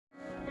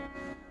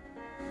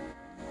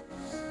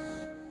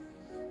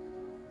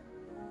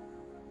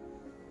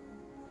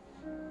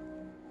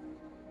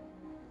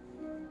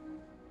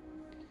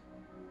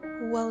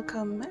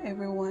Welcome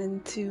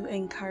everyone to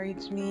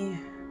Encourage Me,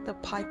 the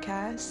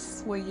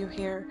podcast where you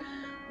hear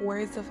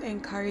words of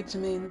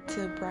encouragement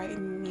to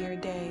brighten your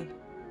day.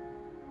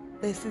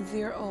 This is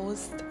your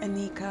host,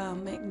 Anika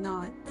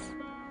McNaught.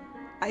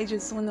 I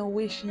just want to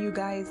wish you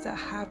guys a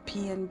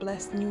happy and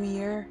blessed new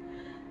year.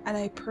 And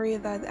I pray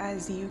that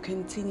as you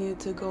continue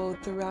to go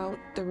throughout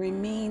the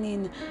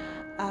remaining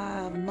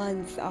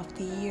months of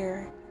the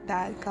year,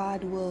 that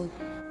God will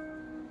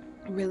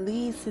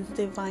release His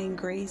divine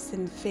grace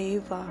and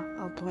favor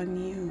upon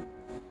you.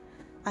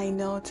 I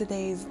know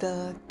today is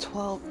the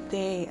 12th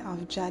day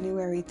of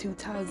January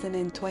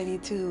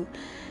 2022,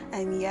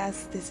 and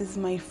yes, this is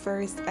my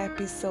first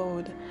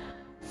episode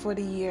for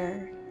the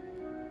year.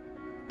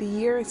 The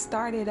year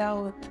started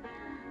out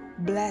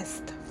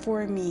blessed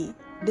for me,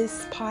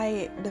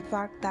 despite the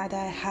fact that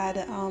I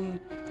had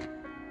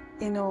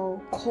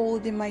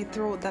cold in my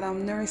throat that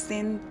I'm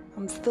nursing.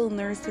 I'm still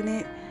nursing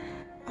it,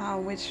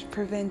 which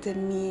prevented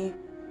me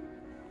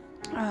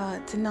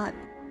to not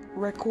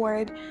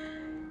record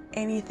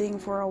anything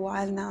for a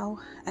while now.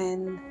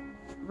 And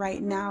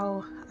right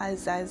now,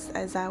 as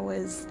I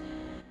was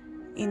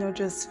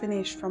just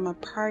finished from a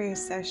prayer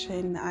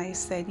session, I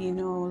said,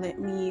 let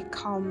me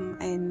come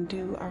and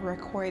do a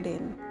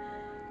recording.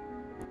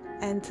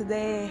 And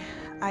today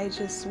I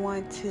just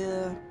want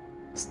to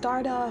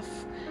start off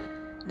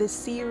the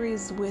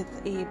series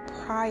with a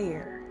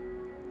prayer.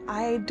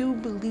 I do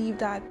believe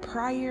that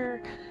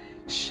prayer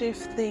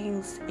shifts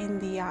things in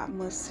the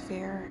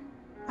atmosphere.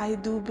 I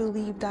do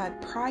believe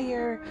that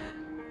prayer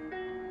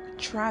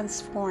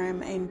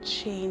transform and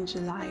change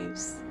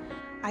lives.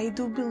 I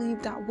do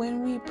believe that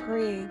when we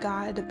pray,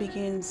 God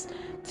begins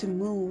to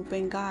move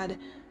and God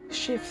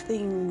shifts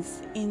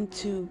things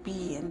into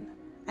being.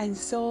 And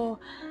so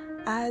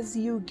as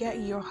you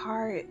get your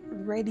heart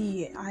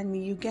ready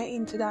and you get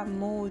into that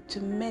mode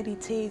to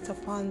meditate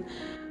upon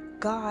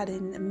God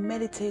and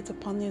meditate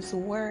upon His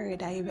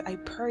word, I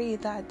pray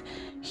that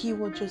He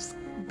will just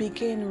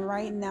begin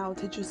right now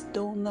to just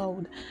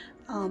download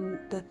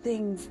the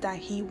things that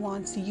He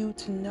wants you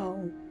to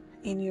know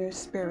in your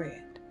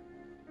spirit.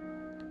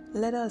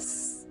 Let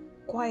us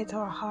quiet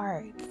our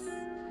hearts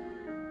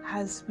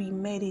as we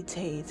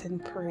meditate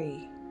and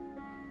pray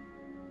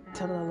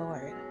to the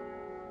Lord.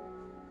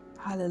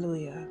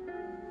 Hallelujah.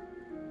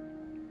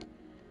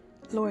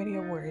 Lord,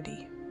 you're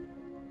worthy.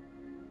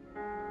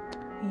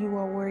 You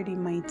are worthy,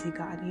 mighty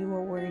God. You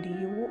are worthy.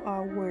 You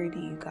are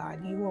worthy,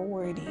 God. You are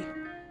worthy.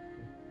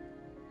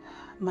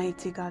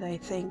 Mighty God, I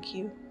thank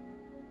you.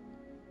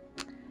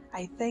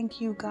 I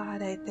thank you,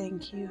 God. I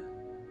thank you.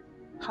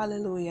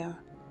 Hallelujah.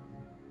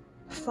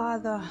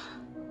 Father,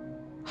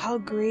 how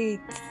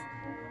great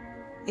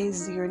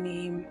is your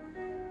name.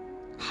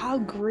 How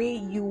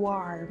great you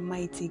are,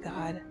 mighty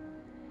God.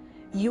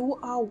 You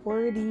are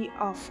worthy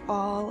of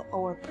all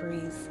our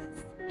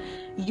praises.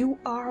 You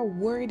are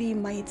worthy,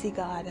 mighty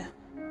God.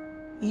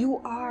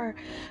 You are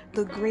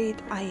the great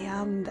I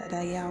am that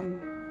I am.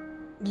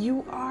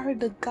 You are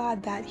the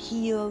God that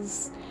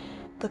heals,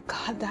 the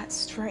God that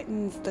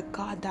strengthens, the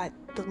God that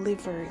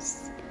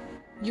delivers.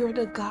 You're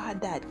the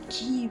God that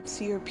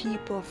keeps your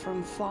people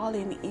from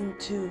falling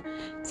into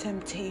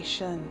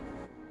temptation.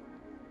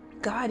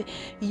 God,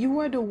 you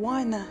are the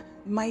one,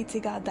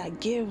 mighty God,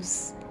 that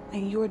gives,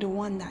 and you're the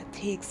one that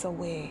takes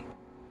away.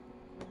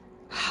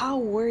 How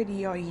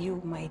worthy are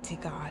you, mighty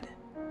God?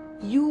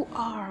 You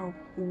are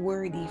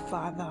worthy,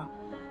 Father.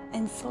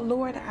 And so,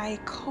 Lord, I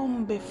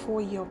come before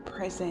your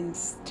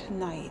presence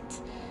tonight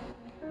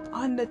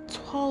on the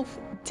 12th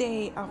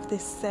day of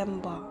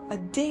December, a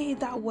day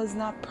that was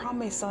not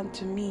promised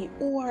unto me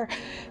or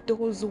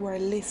those who are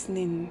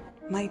listening,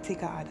 mighty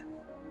God.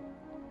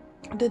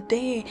 The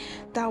day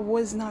that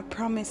was not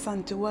promised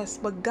unto us,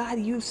 but God,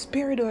 you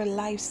spared our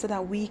lives so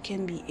that we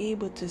can be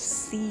able to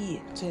see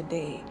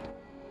today.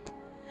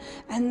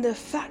 And the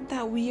fact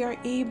that we are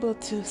able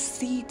to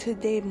see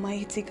today,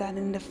 mighty God,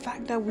 and the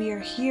fact that we are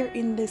here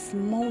in this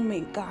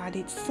moment, God,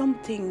 it's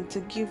something to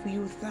give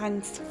you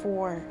thanks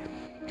for.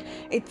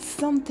 It's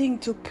something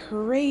to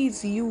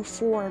praise you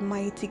for,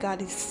 mighty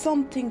God. It's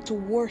something to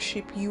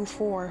worship you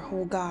for,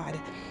 oh God.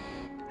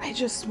 I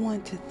just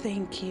want to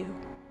thank you.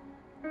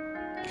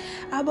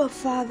 Abba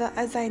Father,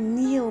 as I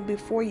kneel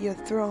before your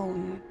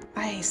throne,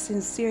 I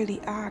sincerely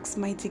ask,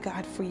 mighty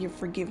God, for your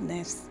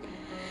forgiveness.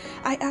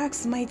 I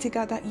ask, mighty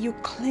God, that you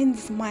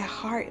cleanse my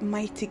heart,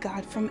 mighty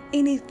God, from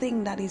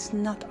anything that is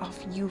not of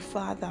you,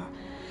 Father.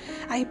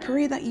 I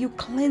pray that you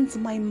cleanse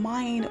my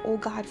mind, oh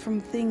God,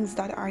 from things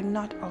that are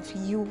not of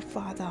you,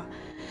 Father.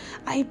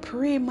 I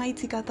pray,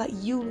 mighty God, that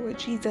you, Lord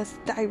Jesus,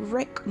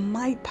 direct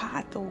my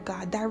path, oh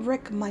God,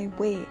 direct my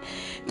way,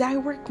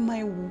 direct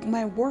my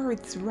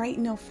words right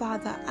now,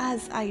 Father,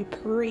 as I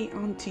pray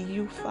unto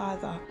you,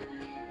 Father.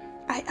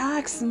 I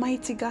ask,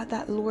 mighty God,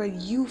 that, Lord,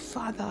 you,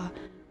 Father,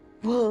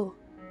 will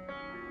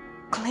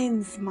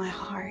cleanse my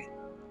heart.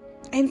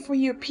 And for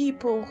your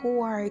people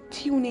who are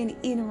tuning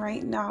in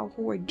right now,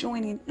 who are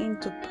joining in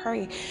to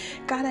pray,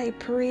 God, I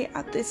pray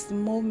at this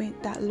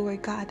moment that,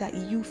 Lord God, that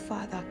you,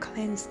 Father,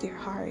 cleanse their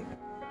heart.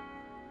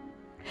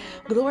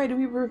 Lord,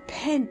 we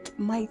repent,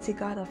 mighty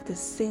God, of the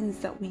sins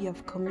that we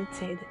have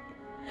committed.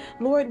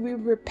 Lord, we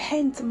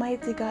repent,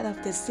 mighty God,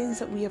 of the sins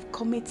that we have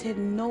committed,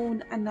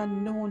 known and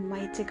unknown,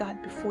 mighty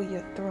God, before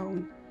your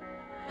throne.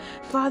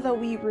 Father,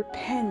 we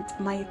repent,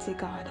 mighty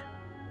God.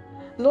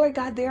 Lord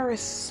God, there are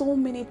so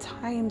many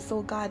times,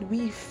 oh God,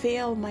 we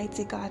fail,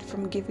 mighty God,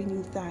 from giving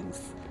you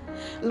thanks.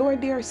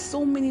 Lord, there are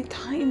so many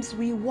times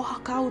we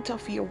walk out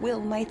of your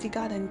will, mighty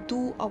God, and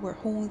do our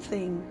own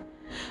thing.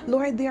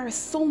 Lord, there are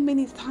so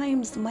many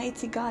times,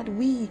 mighty God,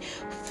 we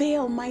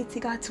fail, mighty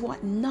God, to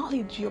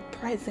acknowledge your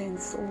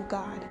presence, oh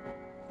God.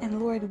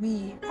 And Lord,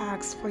 we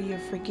ask for your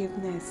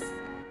forgiveness.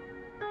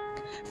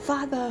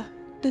 Father,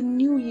 the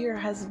new year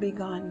has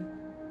begun.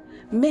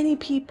 Many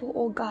people,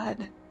 oh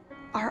God,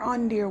 are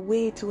on their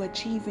way to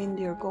achieving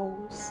their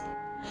goals,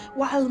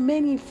 while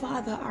many,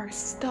 Father, are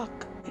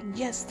stuck and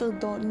yet still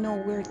don't know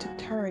where to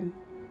turn.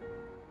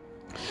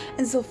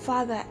 And so,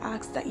 Father, I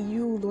ask that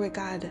you, Lord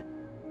God,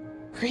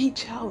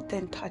 reach out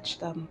and touch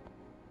them.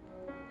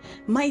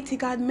 Mighty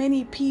God,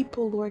 many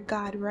people, Lord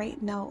God,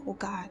 right now, oh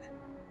God,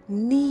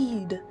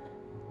 need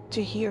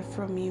to hear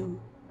from you.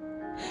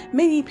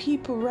 Many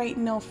people right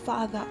now,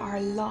 Father, are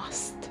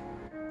lost.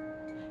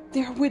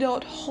 They're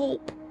without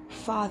hope,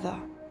 Father.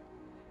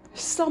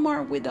 Some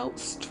are without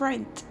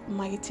strength,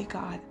 mighty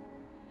God.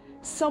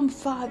 Some,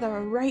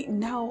 Father, right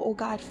now, oh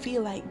God,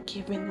 feel like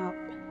giving up.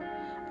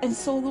 And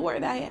so,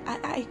 Lord,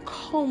 I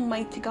come,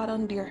 mighty God,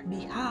 on their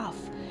behalf.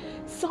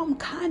 Some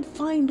can't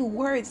find the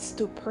words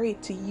to pray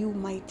to you,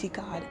 mighty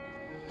God.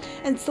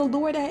 And so,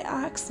 Lord, I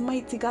ask,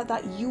 mighty God,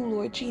 that you,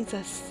 Lord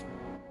Jesus,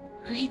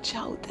 reach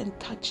out and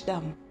touch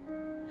them.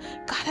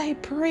 God, I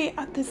pray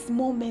at this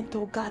moment,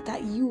 oh God,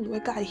 that you,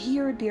 Lord God,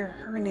 hear their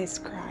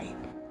earnest cry.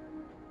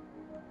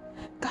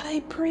 God,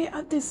 I pray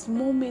at this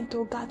moment,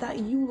 oh God, that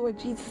you, Lord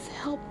Jesus,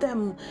 help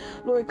them,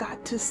 Lord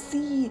God, to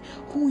see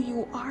who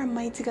you are,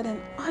 mighty God,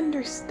 and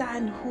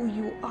understand who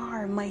you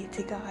are,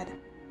 mighty God.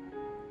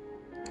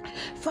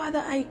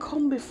 Father, I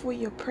come before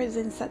your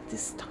presence at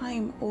this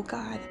time, oh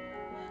God,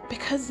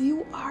 because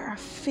you are a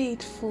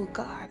faithful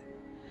God.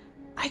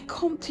 I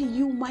come to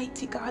you,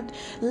 mighty God,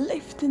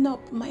 lifting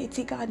up,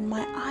 mighty God,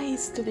 my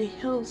eyes to the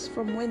hills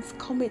from whence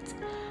cometh,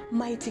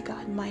 mighty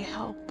God, my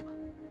help.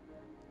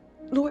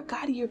 Lord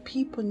God, your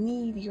people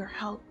need your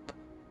help.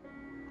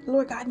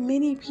 Lord God,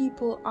 many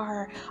people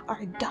are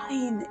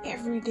dying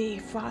every day,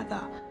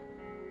 Father,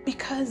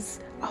 because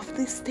of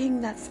this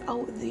thing that's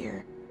out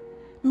there.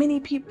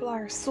 Many people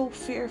are so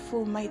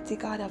fearful, mighty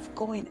God, of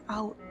going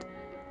out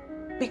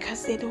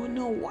because they don't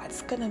know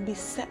what's gonna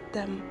beset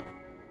them.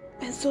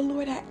 And so,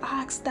 Lord, I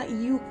ask that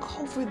you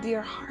cover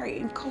their heart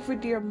and cover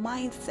their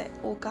mindset,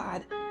 oh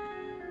God.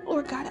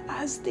 Lord God,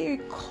 as they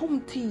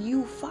come to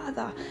you,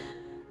 Father,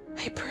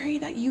 I pray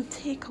that you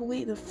take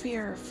away the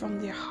fear from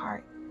their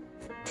heart.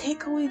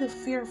 Take away the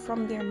fear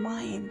from their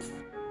minds.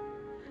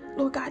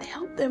 Lord God,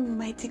 help them,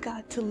 mighty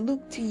God, to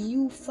look to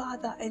you,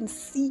 Father, and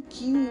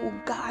seek you,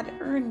 God,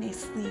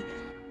 earnestly.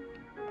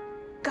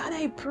 God,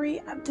 I pray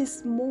at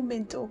this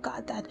moment, oh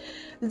God, that,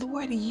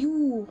 Lord,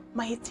 you,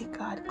 mighty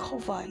God,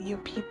 cover your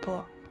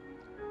people.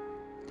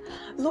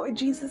 Lord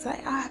Jesus,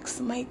 I ask,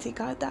 mighty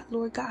God, that,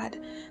 Lord God,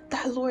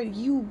 that, Lord,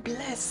 you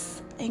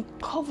bless and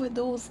cover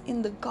those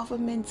in the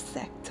government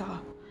sector.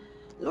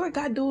 Lord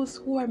God, those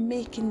who are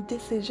making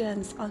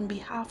decisions on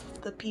behalf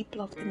of the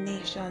people of the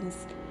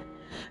nations.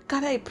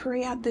 God, I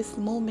pray at this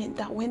moment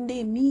that when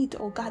they meet,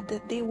 oh God,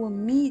 that they will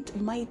meet,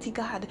 mighty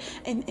God,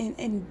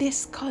 and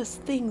discuss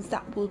things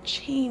that will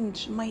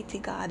change, mighty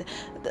God,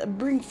 that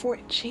bring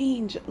forth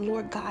change,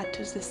 Lord God,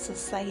 to the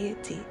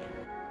society.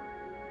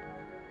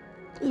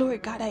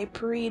 Lord God, I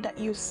pray that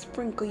you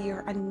sprinkle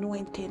your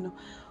anointing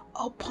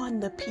upon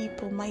the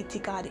people, mighty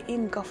God,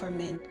 in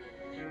government,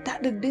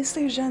 that the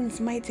decisions,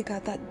 mighty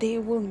God, that they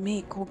will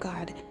make, oh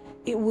God,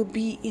 it will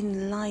be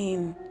in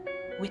line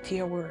with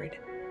your word.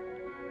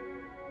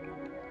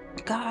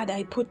 God,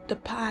 I put the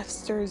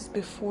pastors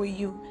before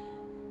you.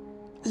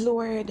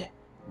 Lord,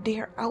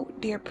 they're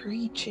out there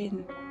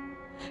preaching.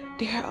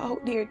 They're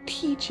out there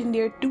teaching.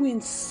 They're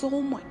doing so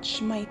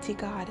much, mighty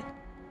God.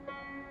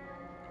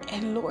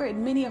 And Lord,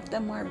 many of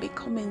them are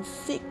becoming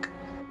sick.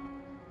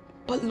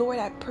 But Lord,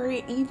 I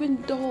pray,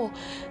 even though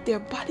their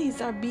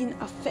bodies are being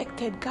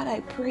affected, God,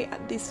 I pray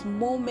at this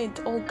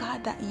moment, oh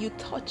God, that you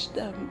touch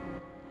them.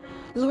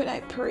 Lord, I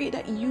pray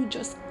that you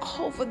just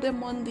cover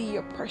them under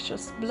your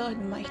precious blood,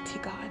 mighty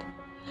God.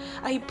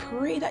 I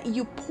pray that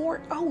you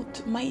pour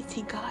out,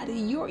 mighty God,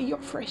 your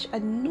fresh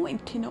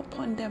anointing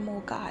upon them,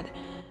 oh God.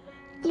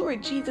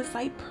 Lord Jesus,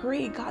 I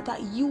pray, God,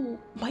 that you,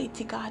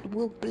 mighty God,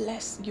 will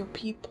bless your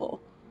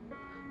people.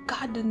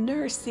 God, the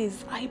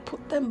nurses, I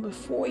put them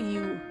before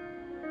you.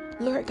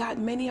 Lord God,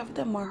 many of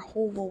them are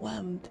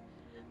overwhelmed.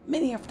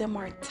 Many of them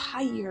are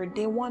tired.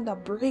 They want a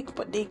break,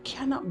 but they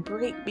cannot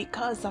break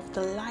because of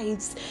the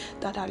lives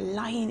that are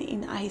lying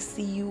in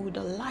ICU,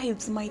 the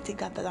lives, mighty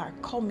God, that are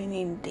coming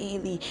in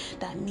daily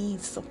that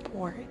need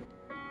support.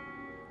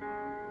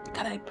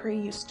 God, I pray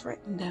you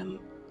strengthen them.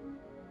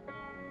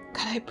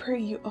 God, I pray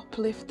you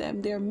uplift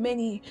them. There are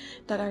many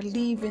that are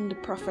leaving the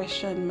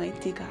profession,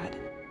 mighty God.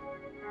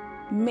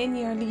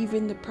 Many are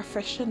leaving the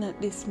profession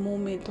at this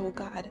moment, oh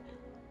God,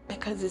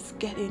 because it's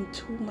getting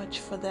too much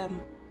for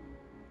them.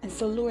 And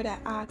so, Lord, I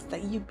ask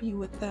that you be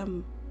with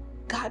them.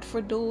 God,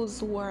 for those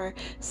who are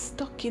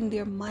stuck in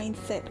their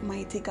mindset,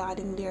 mighty God,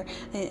 in their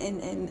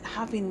and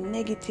having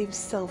negative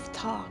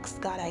self-talks,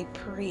 God, I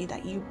pray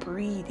that you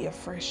breathe your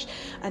fresh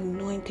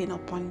anointing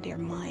upon their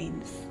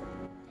minds.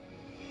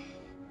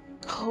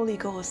 Holy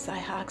Ghost, I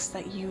ask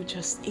that you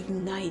just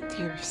ignite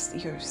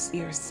your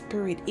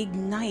spirit,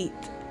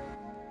 ignite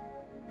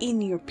in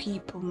your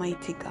people,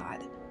 mighty God,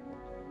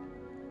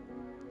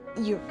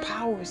 your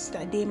powers,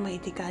 that they,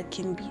 mighty God,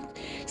 can be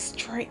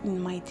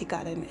strengthened, mighty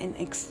God, and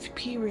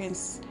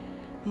experience,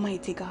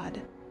 mighty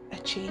God, a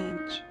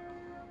change.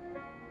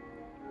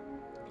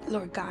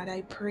 Lord God,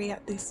 I pray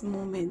at this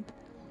moment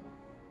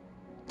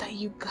that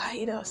you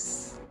guide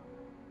us,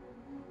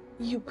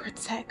 you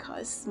protect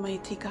us,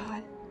 mighty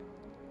God.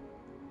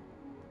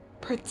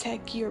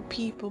 Protect your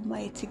people,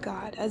 mighty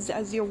God,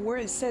 as your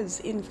word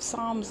says in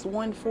Psalms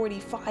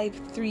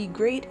 145:3.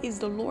 Great is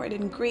the Lord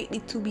and greatly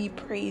to be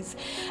praised,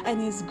 and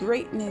his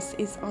greatness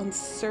is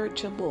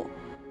unsearchable.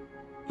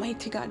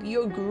 Mighty God,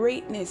 your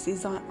greatness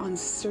is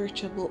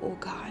unsearchable, oh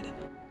God.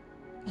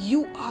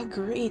 You are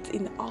great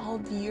in all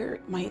the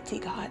earth, mighty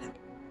God.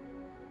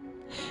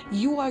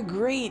 You are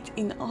great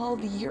in all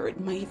the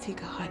earth, mighty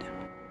God.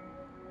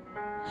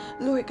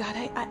 Lord God,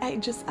 I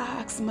just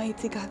ask,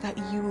 mighty God, that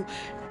you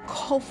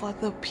cover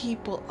the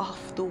people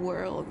of the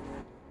world.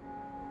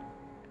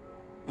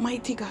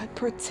 Mighty God,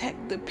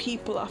 protect the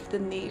people of the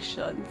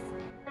nations.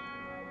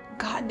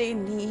 God, they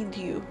need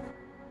you.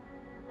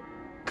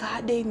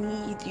 God, they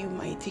need you,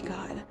 mighty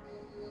God.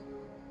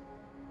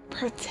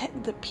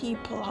 Protect the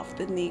people of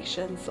the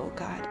nations, oh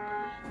God.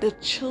 The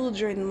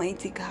children,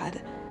 mighty God,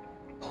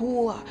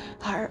 who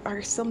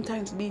are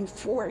sometimes being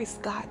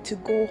forced, God, to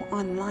go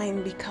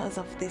online because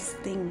of this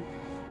thing.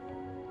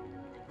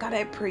 God,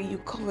 I pray you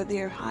cover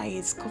their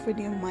eyes, cover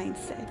their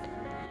mindset.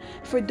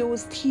 For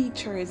those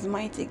teachers,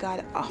 mighty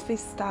God,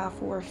 office staff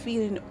who are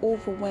feeling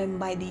overwhelmed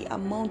by the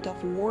amount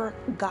of work,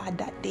 God,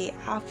 that they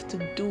have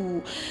to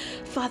do,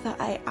 Father,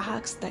 I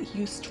ask that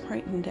you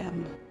strengthen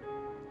them.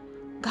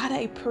 God,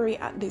 I pray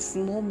at this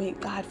moment,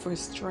 God, for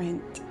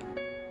strength.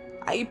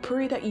 I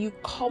pray that you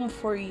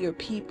comfort your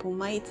people,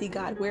 mighty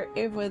God,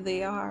 wherever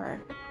they are.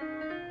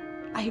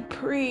 I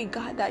pray,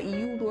 God, that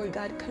you, Lord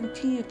God,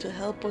 continue to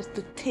help us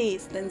to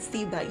taste and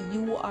see that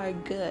you are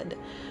good.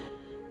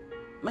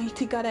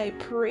 Mighty God, I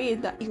pray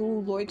that you,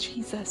 Lord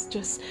Jesus,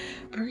 just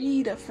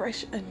breathe a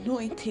fresh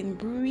anointing,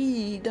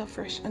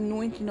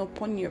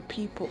 upon your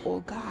people,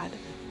 oh God.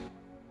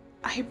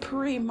 I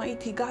pray,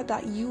 mighty God,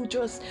 that you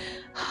just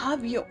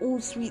have your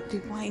own sweet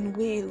divine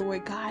way,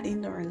 Lord God,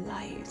 in our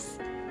lives.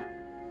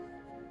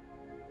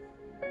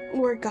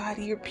 Lord God,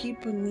 your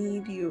people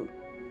need you.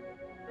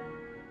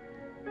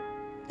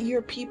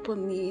 Your people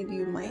need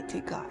you, mighty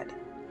God.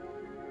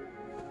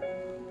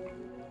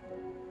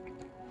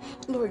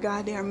 Lord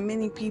God, there are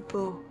many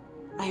people,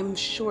 I am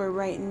sure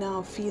right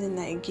now, feeling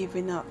like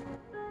giving up.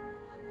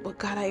 But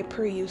God, I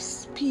pray you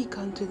speak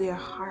unto their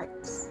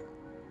hearts.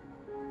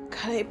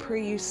 God, I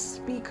pray you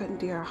speak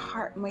unto their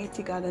heart,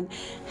 mighty God, and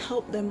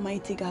help them,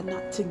 mighty God,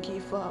 not to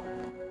give up.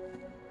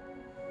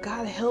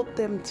 God, help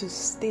them to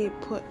stay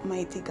put,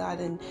 mighty God,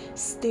 and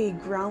stay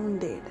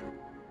grounded.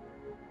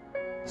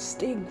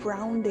 Stay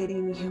grounded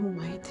in you,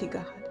 mighty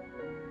God.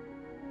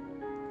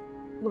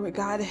 Lord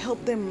God,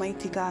 help them,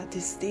 mighty God,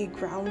 to stay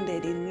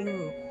grounded in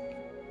you.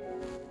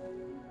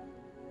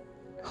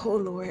 Oh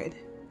Lord,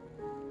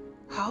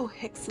 how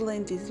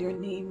excellent is your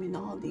name in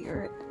all the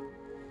earth.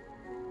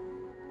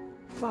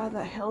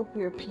 Father, help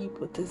your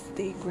people to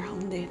stay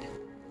grounded.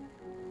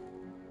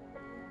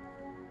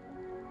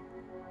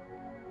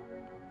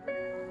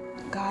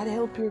 God,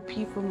 help your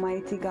people,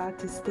 mighty God,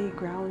 to stay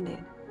grounded.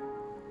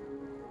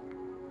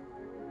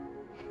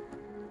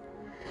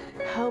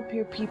 Help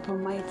your people,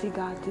 mighty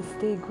God, to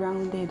stay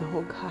grounded,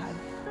 oh God.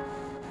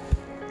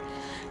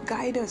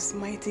 Guide us,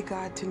 mighty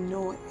God, to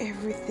know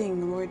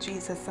everything, Lord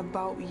Jesus,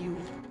 about you.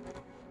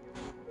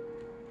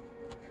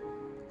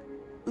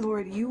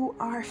 Lord, you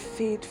are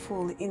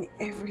faithful in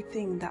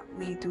everything that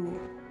we do.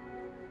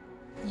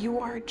 You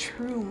are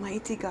true,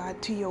 mighty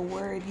God, to your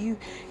word.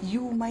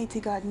 You, mighty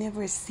God,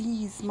 never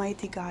cease,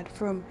 mighty God,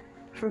 from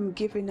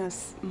giving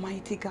us,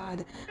 mighty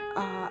God,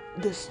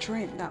 the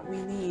strength that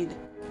we need.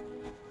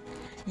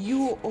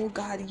 You, oh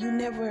God, you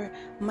never,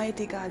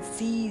 mighty God,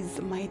 cease,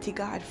 mighty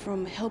God,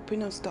 from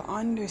helping us to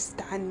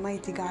understand,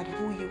 mighty God,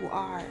 who you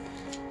are.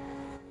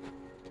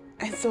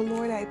 And so,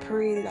 Lord, I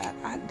pray that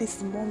at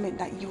this moment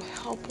that you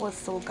help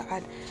us, oh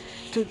God,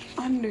 to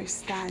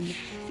understand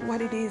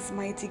what it is,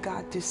 mighty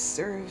God, to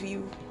serve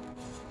you.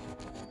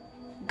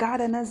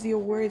 God, and as your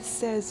word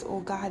says, oh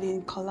God,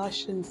 in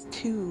Colossians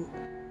 2,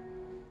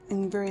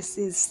 in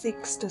verses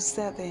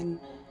 6-7,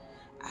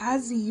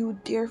 as you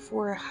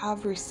therefore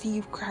have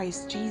received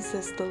Christ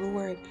Jesus the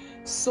Lord,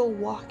 so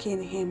walk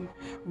in him,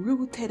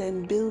 rooted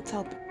and built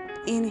up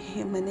in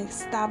him and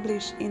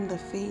established in the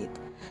faith,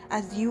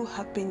 as you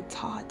have been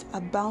taught,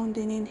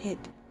 abounding in it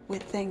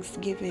with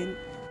thanksgiving.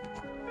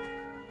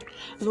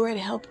 Lord,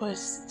 help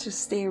us to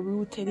stay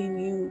rooted in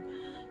you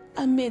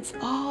amidst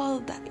all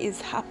that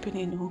is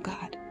happening, oh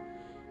God,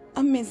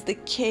 amidst the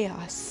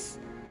chaos,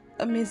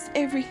 amidst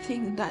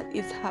everything that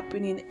is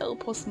happening.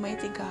 Help us,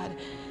 mighty God,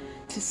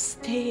 to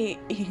stay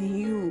in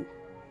you.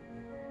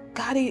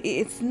 God,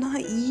 it's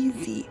not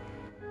easy.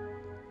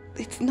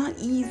 It's not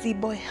easy,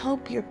 but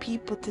help your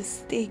people to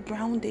stay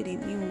grounded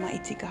in you,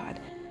 mighty God.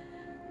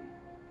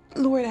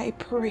 Lord, I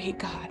pray,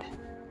 God.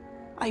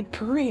 I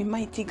pray,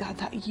 mighty God,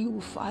 that you,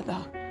 Father,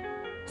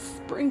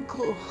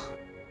 sprinkle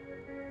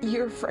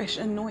your fresh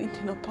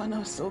anointing upon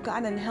us, oh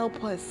God, and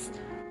help us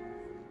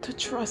to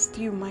trust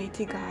you,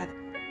 mighty God.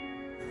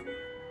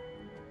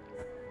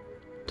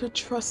 To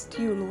trust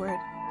you, Lord.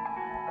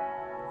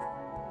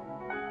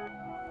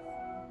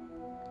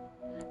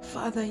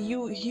 Father,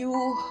 you,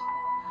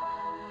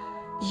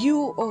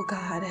 oh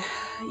God,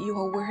 you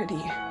are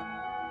worthy.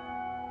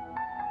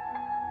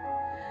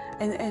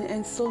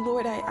 And so,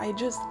 Lord, I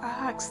just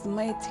ask,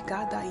 mighty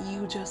God, that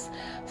you just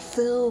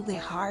fill the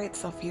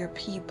hearts of your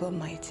people,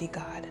 mighty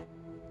God.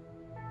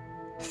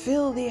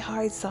 Fill the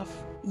hearts of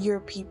your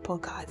people,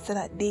 God, so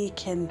that they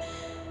can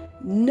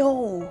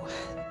know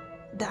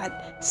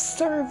that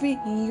serving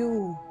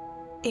you,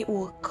 it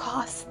will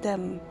cost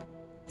them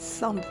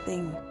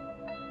something.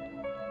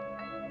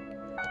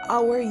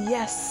 Our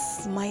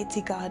yes,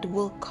 mighty God,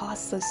 will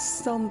cost us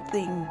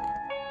something.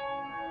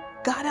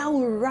 God, I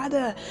would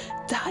rather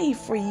die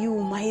for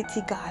you,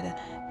 mighty God,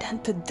 than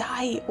to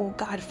die, oh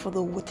God, for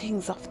the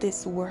things of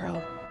this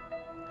world.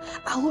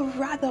 I would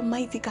rather,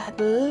 mighty God,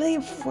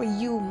 live for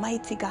you,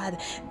 mighty God,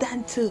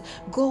 than to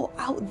go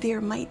out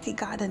there, mighty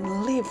God,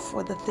 and live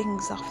for the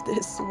things of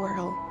this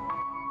world.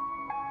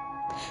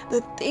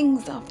 The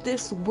things of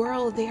this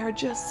world, they are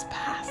just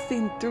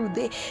passing through.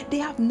 They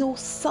have no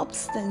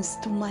substance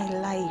to my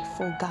life,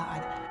 oh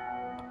God.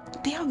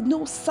 They have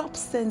no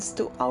substance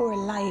to our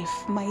life,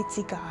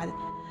 mighty God.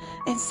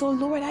 And so,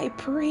 Lord, I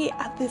pray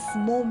at this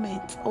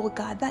moment, oh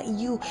God, that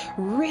you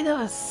rid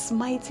us,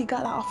 mighty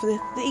God, of the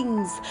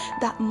things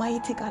that,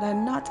 mighty God, are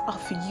not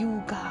of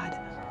you, God.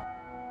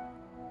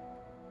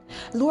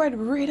 Lord,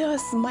 rid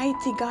us,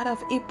 mighty God,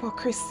 of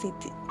hypocrisy.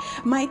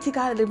 Mighty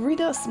God,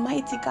 rid us,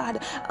 mighty God,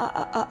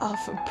 of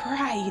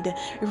pride.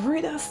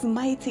 Rid us,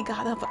 mighty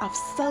God, of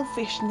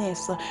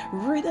selfishness.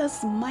 Rid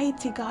us,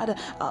 mighty God,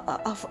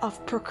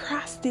 of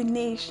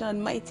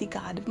procrastination, mighty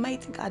God.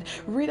 Mighty God,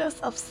 rid us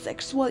of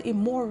sexual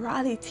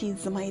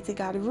immoralities, mighty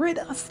God. Rid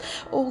us,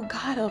 oh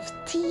God, of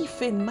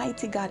thieving,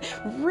 mighty God.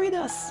 Rid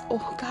us,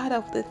 oh God,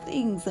 of the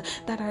things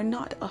that are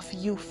not of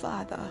you,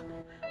 Father.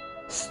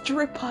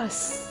 Strip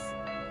us,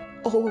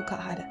 oh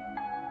God.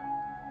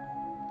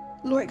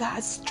 Lord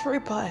God,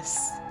 strip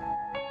us.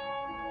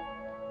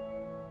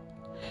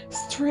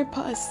 Strip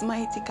us,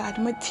 mighty God.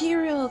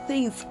 Material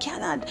things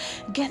cannot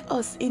get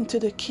us into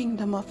the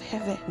kingdom of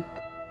heaven.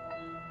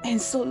 And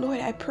so,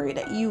 Lord, I pray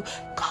that you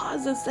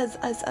cause us,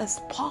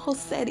 as Paul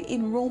said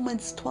in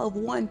Romans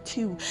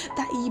 12:1-2,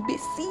 that ye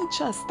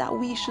beseech us that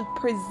we should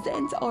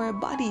present our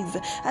bodies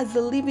as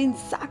a living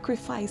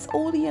sacrifice,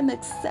 holy and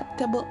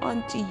acceptable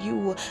unto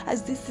you,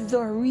 as this is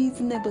our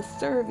reasonable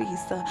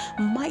service,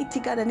 mighty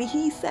God. And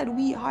he said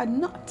we are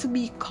not to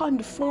be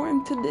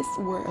conformed to this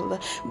world,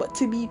 but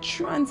to be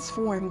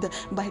transformed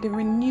by the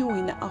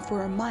renewing of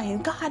our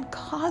mind. God,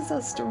 cause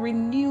us to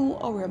renew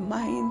our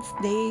minds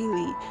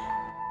daily.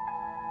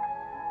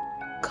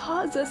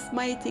 Cause us,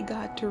 mighty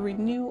God, to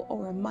renew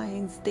our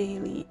minds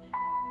daily.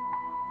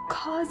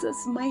 Cause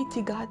us,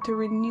 mighty God, to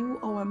renew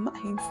our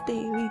minds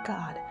daily,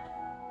 God.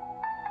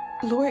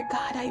 Lord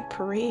God, I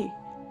pray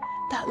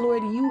that,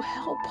 Lord, you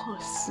help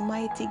us,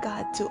 mighty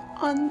God, to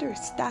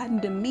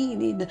understand the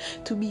meaning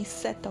to be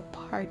set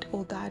apart,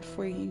 oh God,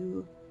 for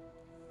you.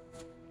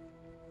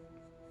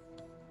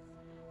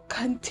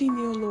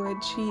 Continue, Lord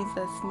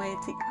Jesus,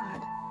 mighty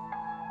God,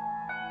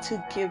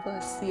 to give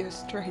us your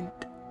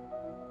strength.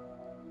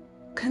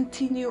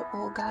 Continue,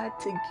 oh God,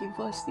 to give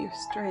us your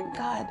strength.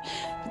 God,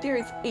 if there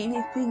is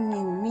anything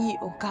in me,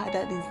 oh God,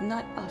 that is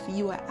not of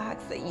you, I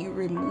ask that you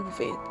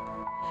remove it.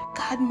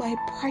 God, my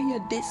prayer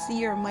this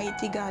year,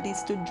 mighty God,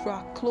 is to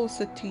draw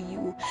closer to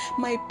you.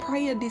 My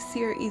prayer this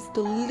year is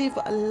to live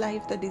a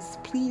life that is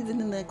pleasing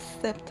and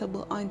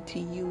acceptable unto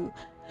you.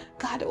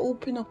 God,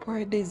 open up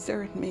our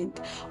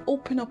discernment,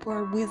 open up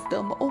our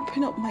wisdom,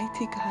 open up,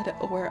 mighty God,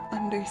 our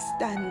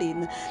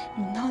understanding,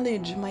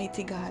 knowledge,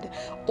 mighty God.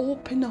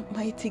 Open up,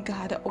 mighty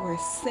God, our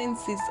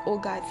senses, oh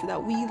God, so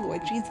that we,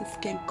 Lord Jesus,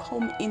 can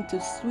come into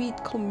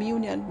sweet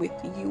communion with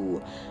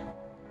you.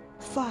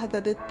 Father,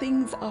 the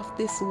things of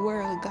this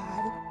world,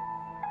 God,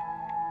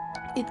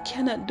 it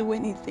cannot do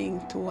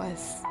anything to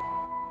us.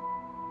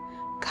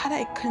 God,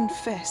 I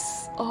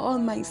confess all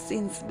my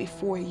sins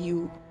before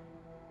you.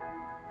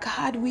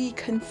 God, we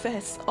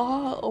confess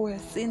all our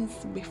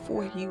sins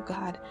before you,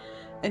 God,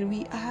 and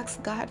we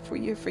ask, God, for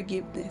your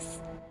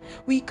forgiveness.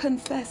 We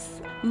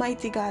confess,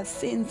 mighty God,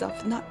 sins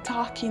of not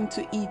talking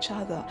to each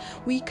other.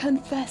 We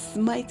confess,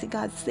 mighty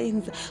God,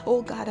 sins,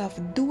 oh God,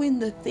 of doing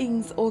the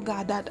things, oh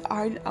God, that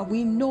are,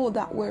 we know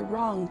that we're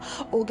wrong,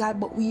 oh God,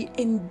 but we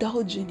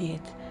indulge in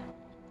it.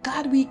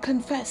 God, we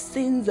confess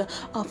sins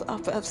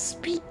of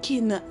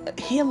speaking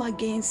ill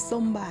against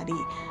somebody.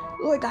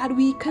 Lord God,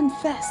 we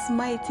confess,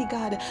 mighty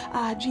God,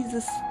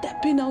 Jesus,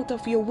 stepping out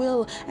of your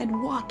will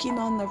and walking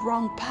on the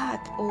wrong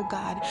path, oh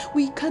God.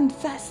 We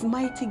confess,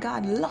 mighty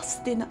God,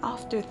 lusting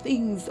after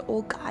things,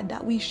 oh God,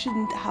 that we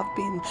shouldn't have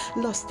been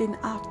lusting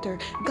after.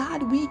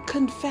 God, we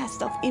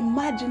confess of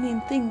imagining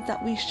things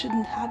that we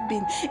shouldn't have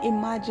been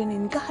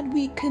imagining. God,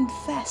 we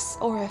confess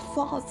our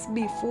faults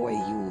before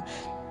you.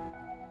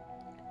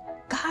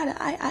 God,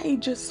 I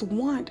just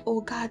want,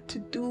 oh God, to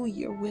do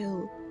your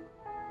will.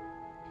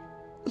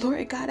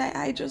 Lord God,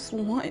 I just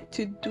want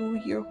to do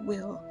your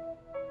will.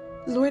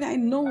 Lord, I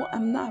know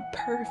I'm not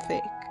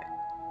perfect.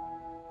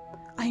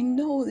 I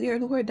know, dear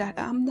Lord, that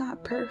I'm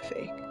not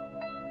perfect.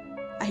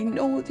 I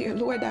know, dear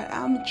Lord, that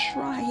I'm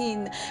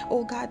trying,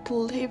 oh God, to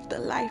live the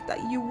life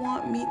that you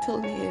want me to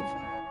live.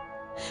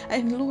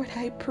 And Lord,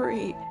 I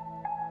pray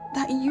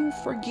that you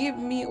forgive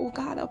me, oh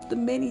God, of the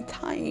many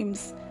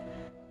times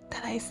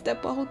that I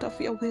step out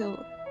of your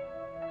will.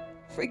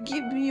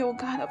 Forgive me, oh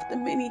God, of the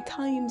many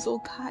times, oh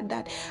God,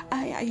 that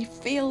I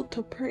failed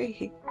to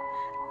pray.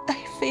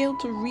 I failed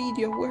to read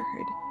your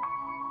word.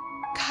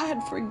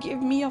 God,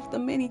 forgive me of the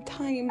many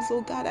times,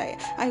 oh God,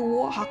 I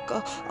walk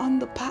on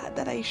the path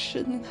that I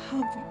shouldn't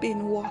have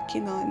been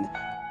walking on.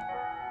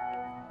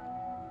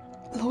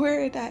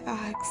 Lord, I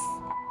ask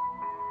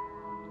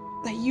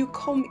that you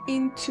come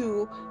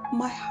into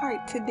my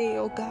heart today,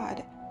 oh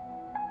God.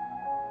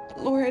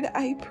 Lord,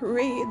 I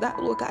pray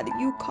that, Lord God,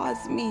 you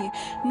cause me,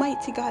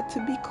 mighty God, to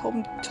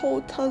become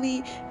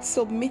totally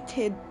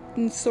submitted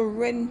and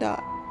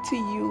surrender to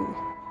you.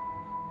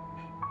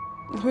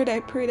 Lord,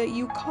 I pray that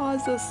you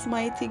cause us,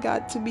 mighty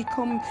God, to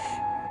become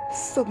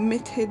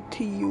submitted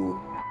to you.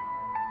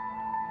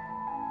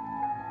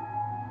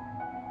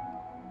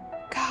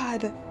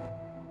 God,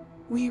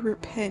 we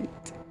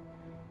repent.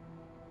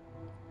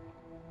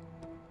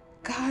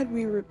 God,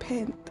 we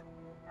repent.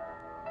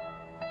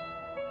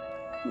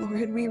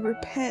 Lord, we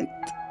repent.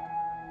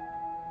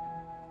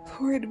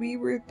 Lord, we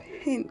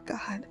repent,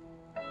 God.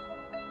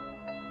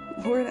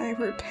 Lord, I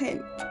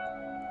repent.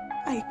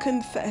 I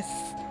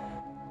confess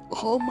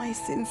all my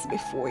sins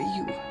before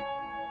you.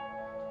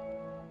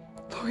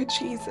 Lord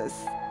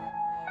Jesus,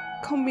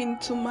 come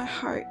into my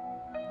heart.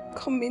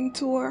 Come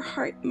into our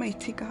heart,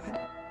 mighty God.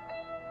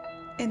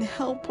 And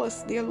help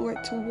us, dear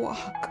Lord, to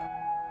walk.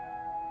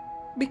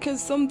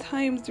 Because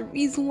sometimes the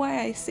reason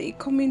why I say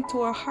come into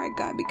our heart,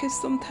 God, because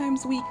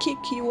sometimes we kick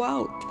you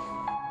out.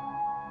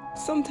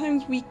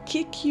 Sometimes we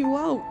kick you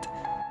out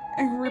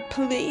and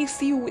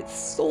replace you with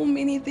so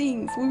many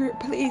things. We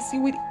replace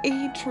you with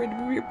hatred.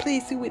 We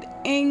replace you with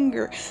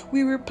anger.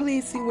 We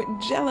replace you with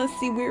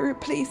jealousy. We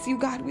replace you,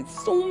 God, with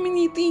so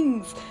many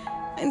things.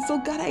 And so,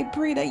 God, I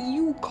pray that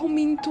you come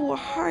into our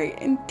heart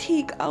and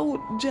take out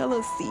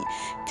jealousy,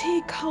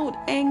 take out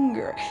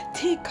anger,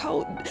 take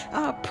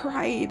out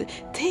pride,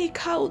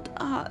 take out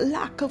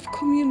lack of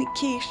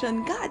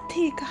communication. God,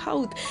 take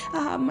out,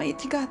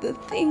 mighty God, the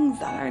things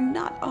that are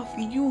not of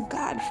you,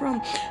 God,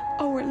 from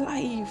our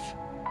life.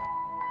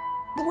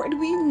 Lord,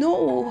 we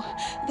know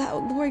that,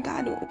 Lord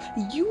God,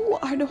 you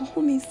are the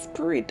Holy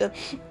Spirit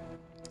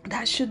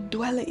that should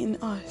dwell in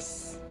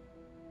us.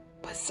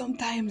 But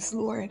sometimes,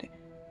 Lord,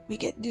 we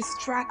get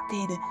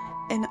distracted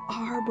and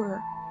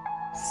harbor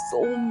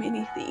so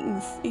many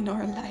things in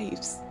our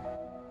lives.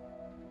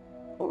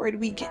 Lord,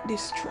 we get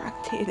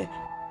distracted.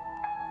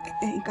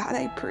 And God,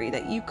 I pray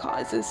that you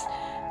cause us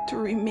to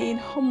remain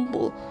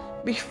humble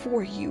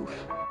before you.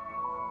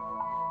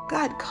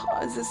 God,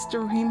 cause us to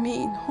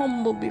remain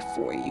humble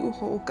before you,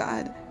 oh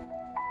God.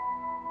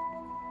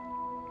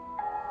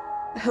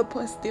 Help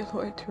us, dear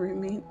Lord, to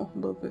remain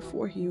humble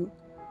before you.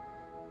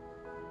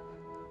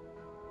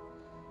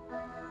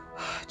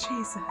 Oh,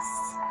 Jesus,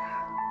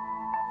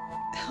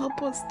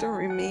 help us to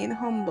remain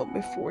humble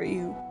before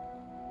you.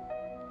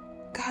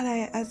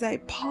 God, as I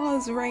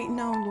pause right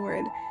now,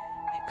 Lord,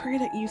 I pray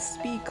that you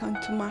speak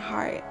unto my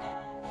heart.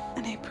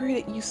 And I pray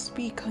that you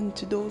speak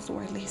unto those who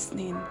are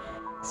listening.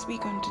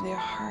 Speak unto their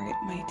heart,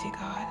 mighty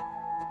God.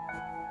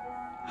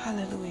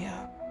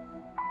 Hallelujah.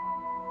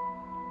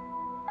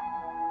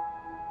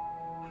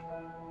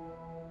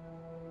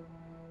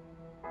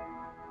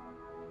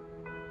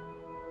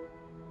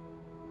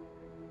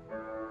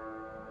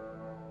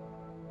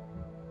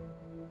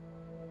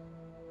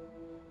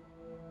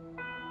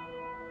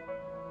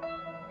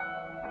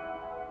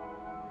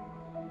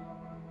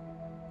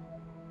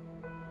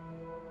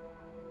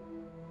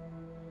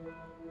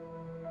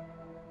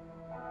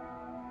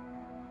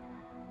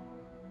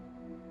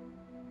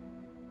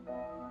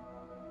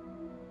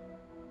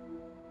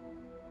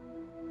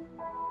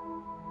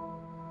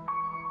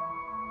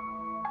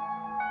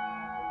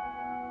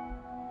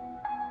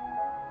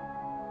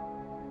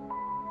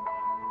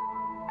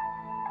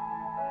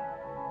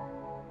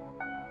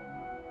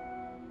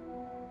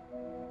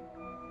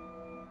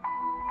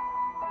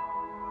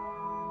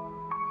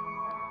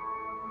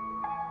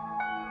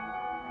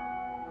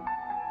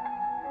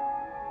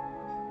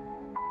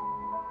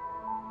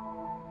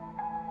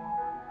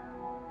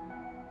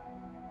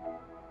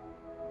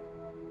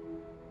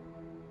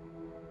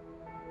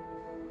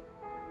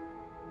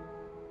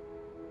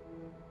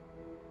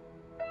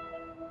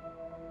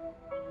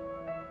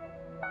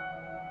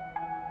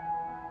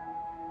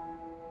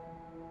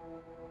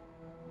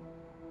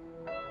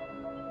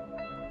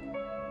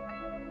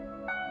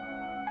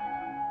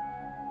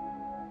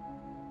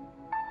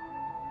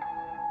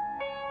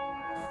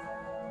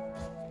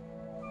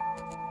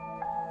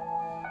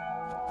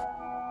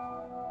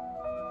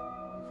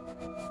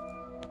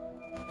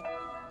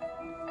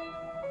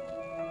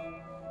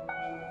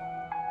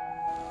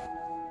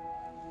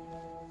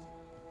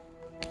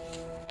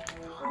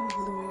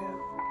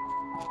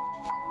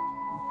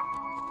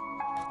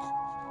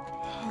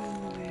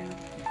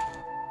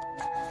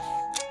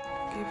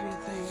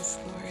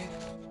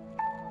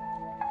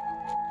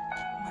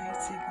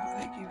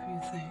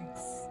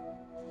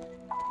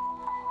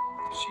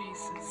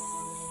 Jesus.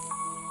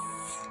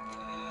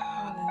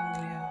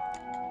 Hallelujah.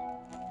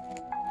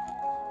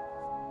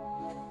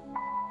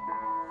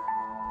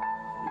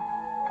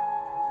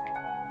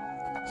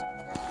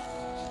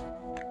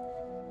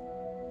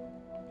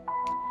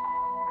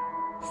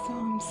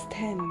 Psalms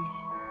 10.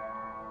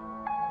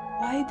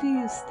 Why do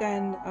you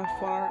stand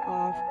afar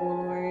off, O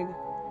Lord?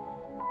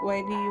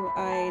 Why do you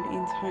hide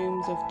in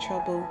times of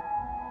trouble?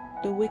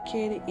 The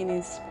wicked in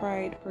his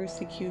pride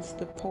persecutes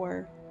the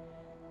poor.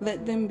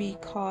 Let them be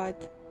caught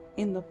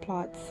in the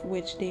plots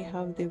which they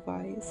have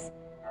devised.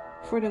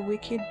 For the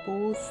wicked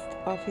boasts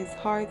of his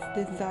heart's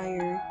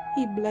desire.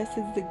 He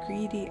blesses the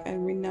greedy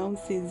and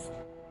renounces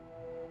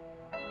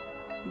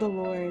the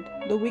Lord.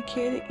 The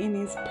wicked in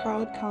his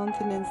proud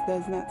countenance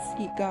does not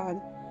seek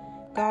God.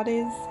 God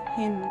is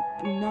in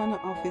none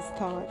of his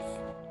thoughts.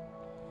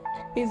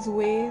 His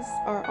ways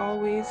are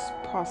always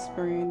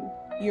prospering.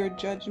 Your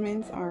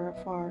judgments are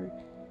afar,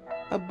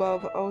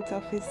 above out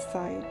of his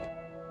sight.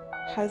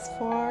 As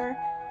for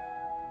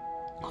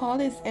all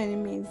his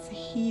enemies,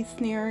 he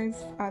sneers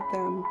at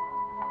them.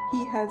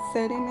 He has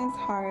said in his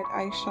heart,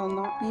 I shall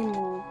not be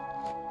moved.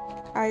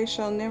 I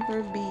shall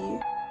never be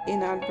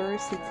in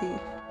adversity.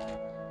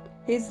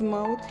 His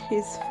mouth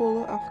is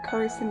full of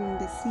cursing and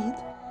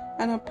deceit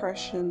and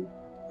oppression.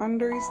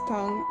 Under his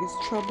tongue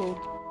is trouble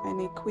and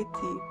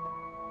iniquity.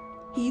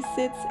 He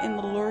sits in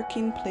the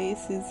lurking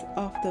places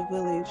of the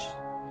village.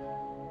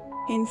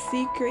 In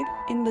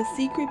the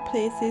secret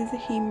places,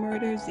 he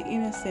murders the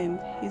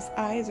innocent. His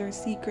eyes are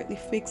secretly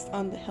fixed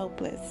on the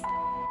helpless.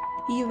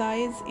 He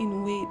lies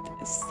in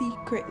wait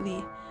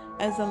secretly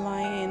as a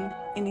lion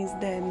in his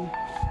den.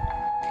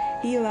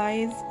 He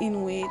lies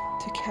in wait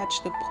to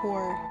catch the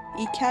poor.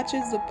 He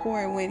catches the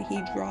poor when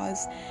he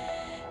draws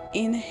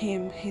in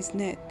him his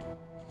net.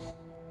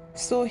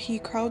 So he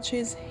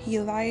crouches, he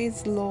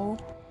lies low,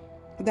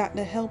 that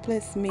the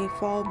helpless may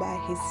fall by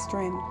his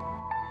strength.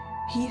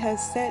 He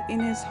has said in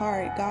his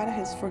heart, God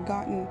has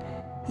forgotten.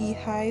 He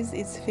hides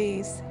his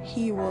face,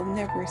 he will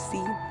never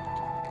see.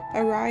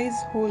 Arise,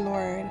 O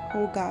Lord,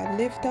 O God,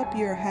 lift up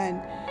your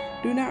hand.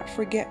 Do not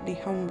forget the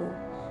humble.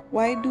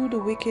 Why do the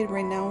wicked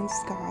renounce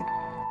God?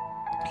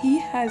 He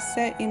has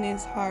said in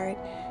his heart,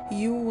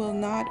 you will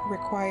not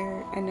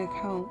require an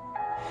account.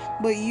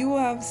 But you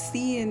have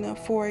seen,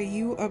 for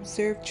you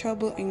observe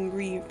trouble and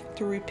grief,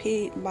 to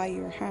repay it by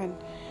your hand.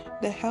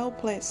 The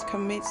helpless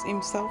commits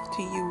himself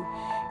to you.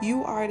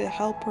 You are the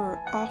helper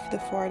of the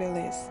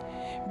fatherless.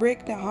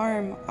 Break the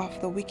arm of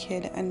the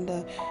wicked and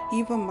the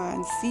evil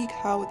man. Seek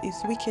out his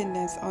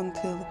wickedness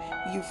until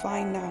you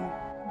find none.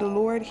 The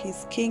Lord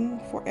is king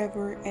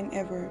forever and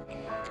ever.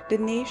 The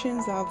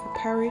nations have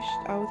perished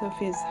out of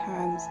his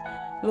hands.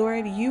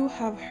 Lord, you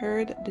have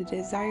heard the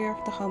desire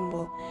of the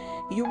humble.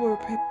 You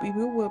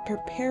will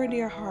prepare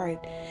their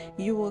heart.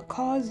 You will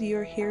cause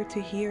your ear to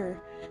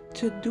hear,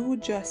 to do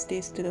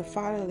justice to the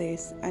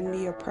fatherless and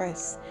the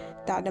oppressed,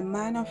 that the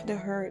man of the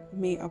earth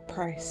may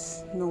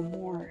oppress no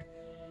more.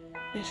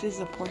 This is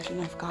a portion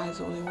of God's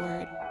holy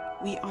word.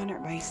 We honor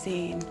it by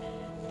saying,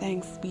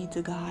 thanks be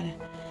to God.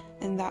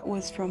 And that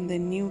was from the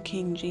New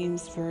King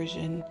James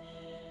Version.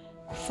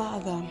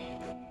 Father,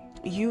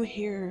 you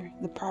hear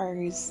the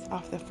prayers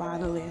of the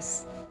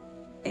fatherless,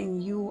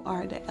 and you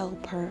are the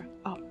helper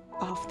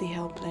of the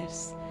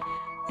helpless.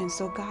 And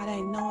so, God, I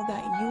know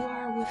that you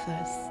are with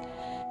us.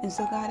 And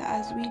so, God,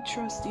 as we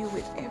trust you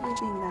with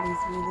everything that is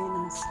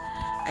within us,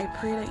 I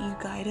pray that you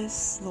guide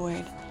us,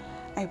 Lord.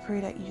 I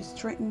pray that you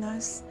strengthen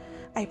us.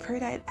 I pray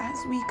that as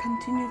we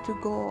continue to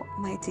go,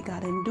 mighty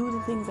God, and do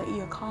the things that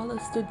you call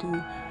us to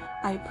do,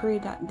 I pray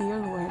that, dear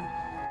Lord,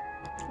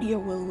 your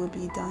will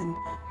be done.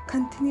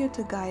 Continue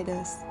to guide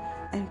us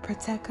and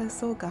protect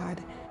us, oh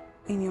God.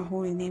 In your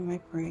holy name I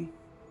pray.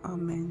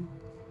 Amen.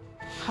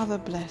 Have a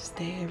blessed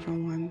day,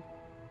 everyone.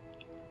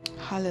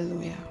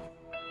 Hallelujah.